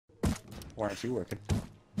Why aren't you working?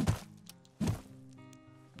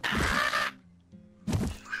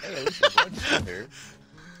 Hey, at least your rug's still here.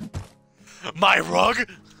 My rug?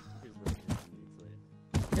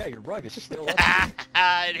 Yeah, your rug is just still up.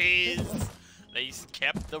 It is. They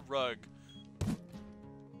kept the rug.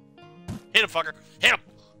 Hit him, fucker. Hit him.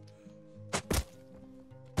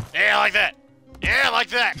 Yeah, like that. Yeah, like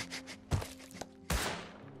that.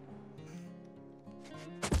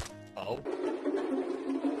 Oh.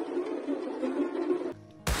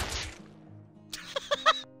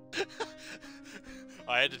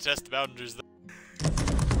 I had to test the boundaries.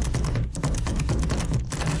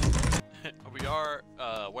 We are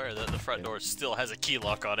aware that the front door still has a key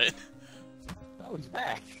lock on it. Oh, he's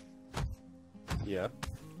back. Yeah.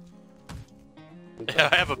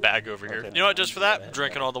 I have a bag over here. You know what? Just for that, I'm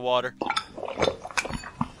drinking all the water.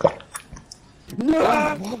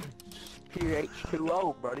 No!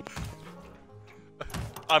 PH2O, buddy.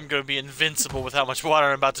 I'm gonna be invincible with how much water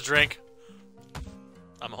I'm about to drink.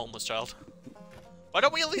 I'm a homeless child. Why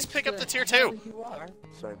don't we at least pick up the tier 2? You are.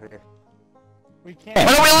 Sorry, here. We can't. Why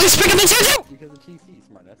don't we at least pick up the tier 2? Because of TC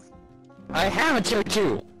smartness. I have a tier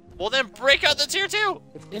 2! Well then break out the tier 2!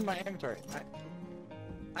 It's in my inventory.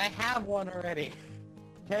 I have one already.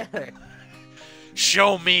 Taylor.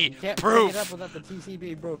 Show me Can't proof! pick it up without the TC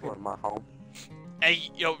being broken. Or my home. Hey,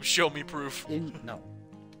 yo, show me proof. No.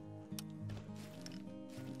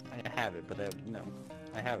 I have it, but no.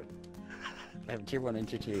 I have it. I have tier 1 and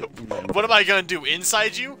tier 2. What am I gonna do,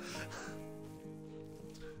 inside you?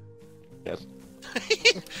 Yes.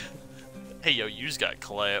 Hey, yo, you just got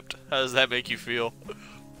clapped. How does that make you feel?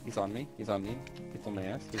 He's on me. He's on me. He's on my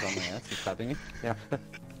ass. He's on my ass. He's clapping me. Yeah.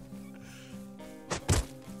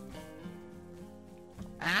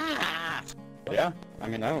 Ah! Yeah. I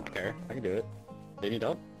mean, I don't care. I can do it. They need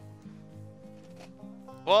help.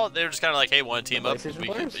 Well, they're just kind of like, hey, want to team up?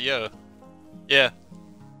 Yeah. Yeah.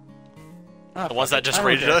 Oh, The ones that just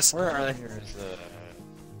raided us? Where are they? Here's,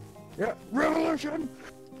 yeah, revolution!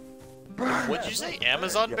 What'd you say?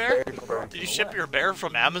 Amazon bear? Did you ship your bear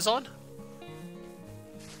from Amazon?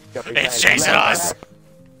 It's chasing us!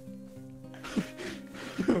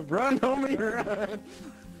 Run, homie, run!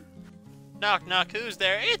 Knock, knock, who's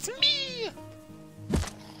there? It's me!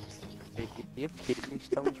 Hey, do you have kidney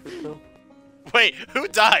stones for Phil? Wait, who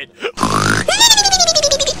died?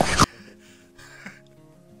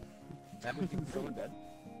 That would be so dead.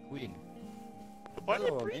 Queen. Why did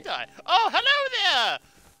Hello, Bree mate. die? Oh, hello there!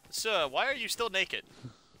 Sir, why are you still naked?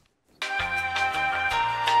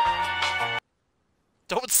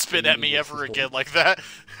 Don't spit at me ever again like that.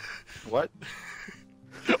 What?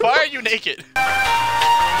 Why are you naked?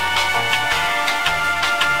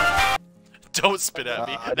 Don't spit at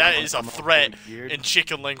me. That is a threat in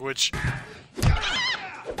chicken language.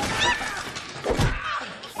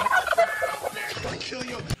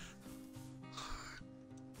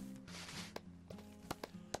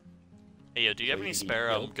 Hey, yo, do you have any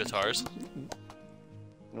spare guitars?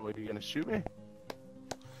 No, are you gonna shoot me?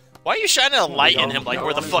 Why are you shining a light in him like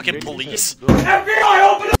we're the fucking police?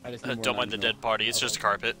 FBI, open it! Don't mind the dead party, it's just a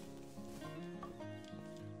carpet.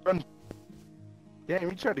 Run. Damn,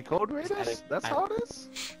 you tried to code raid us? That's how it is?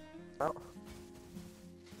 Oh.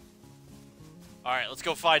 Alright, let's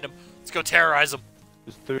go find him. Let's go terrorize him.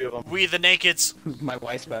 There's 3 of them. We the nakeds. My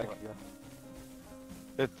wife's back.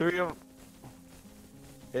 There's 3 of them.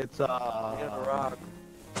 It's, rock.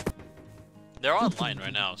 They're online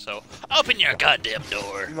right now, so open your goddamn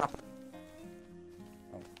door.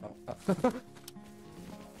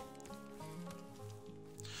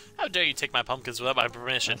 How dare you take my pumpkins without my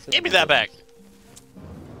permission? Give me that back.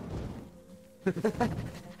 Give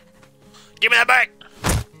me that back.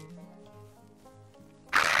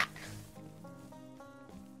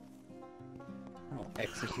 I'll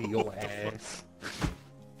execute your ass.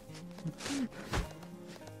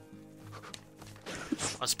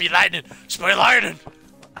 I'm Speed Lightning! Speed Lightning!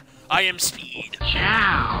 I am Speed.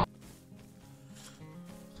 Ciao!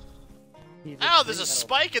 Ow, there's a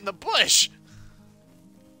spike in the bush!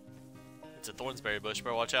 It's a thornsberry bush,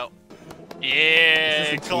 bro, watch out.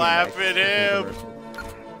 Yeah, clapping him!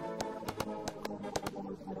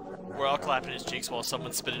 We're all clapping his cheeks while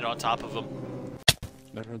someone's spinning on top of him.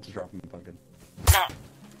 Everyone's dropping the pumpkin.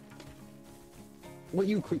 What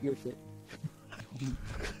you quit your shit?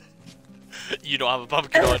 You don't have a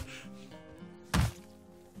pumpkin on.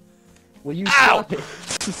 Will you Ow! stop it?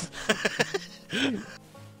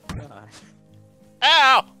 God.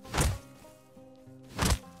 Ow!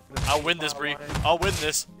 I'll win this, Bree. I'll win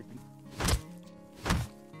this.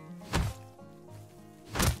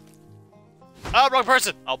 Oh, wrong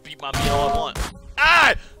person! I'll beat my meal all I want.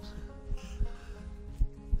 Ah!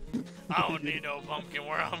 I don't need no pumpkin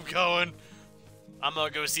where I'm going. I'm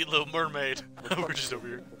gonna go see Little Mermaid. We're just over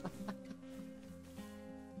here.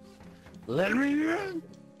 Let me in.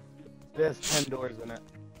 There's 10 doors in it.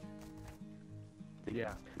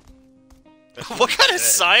 Yeah. What kind of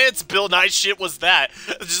science Bill Nye shit was that?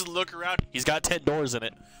 Just look around. He's got 10 doors in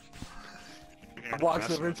it.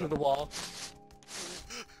 Walks over to the wall.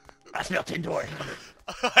 I smell 10 doors.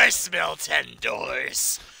 I smell 10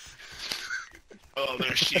 doors. Oh,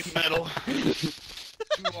 there's sheet metal. Too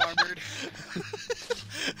armored.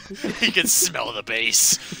 He can smell the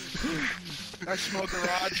base. I smell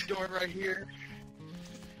garage door right here.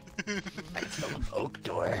 I smell an oak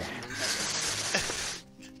door.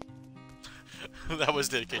 That was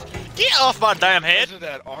dedication. Get off my damn head! Isn't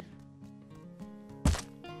that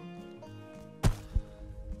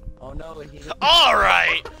Oh no, he...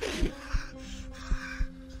 Alright!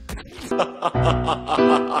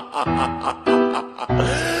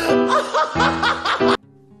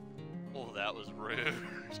 Oh, that was rude.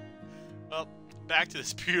 Well, back to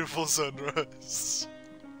this beautiful sunrise.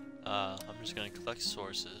 I'm just gonna collect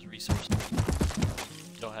resources.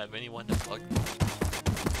 Don't have anyone to fuck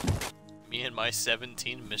me and my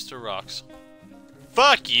 17 Mr. Rocks.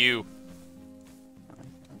 Fuck you!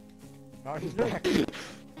 Oh, he's back. It's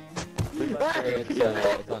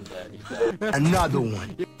undead. He's dead. Another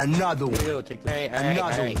one. Another one. Ew, take that.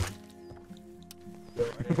 Another Hey.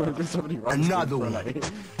 one. There's somebody running Another in one. front of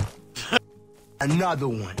me. Another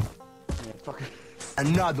one. Yeah, fucker.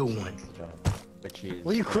 Another one. Which is...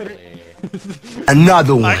 Will you quit it?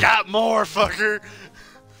 Another one. I got more, fucker!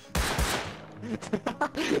 You're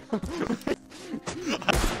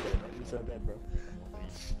so dead,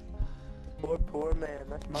 bro. Poor man.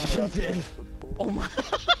 That's my You did. Oh my...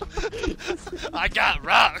 I got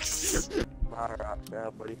rocks! My rock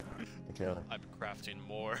now, buddy. Okay. I'm crafting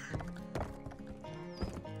more.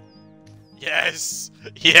 Yes!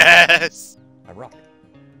 Yes! A rock.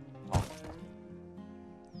 Oh.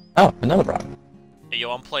 Oh, another rock. Hey,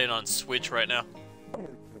 yo, I'm playing on Switch right now.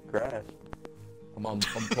 Grass. I'm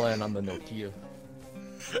playing on the Nokia.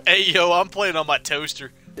 Hey, yo, I'm playing on my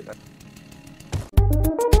toaster.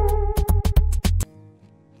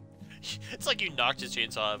 It's like you knocked his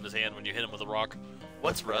chainsaw out of his hand when you hit him with a rock.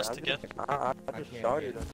 What's rust again? I just started.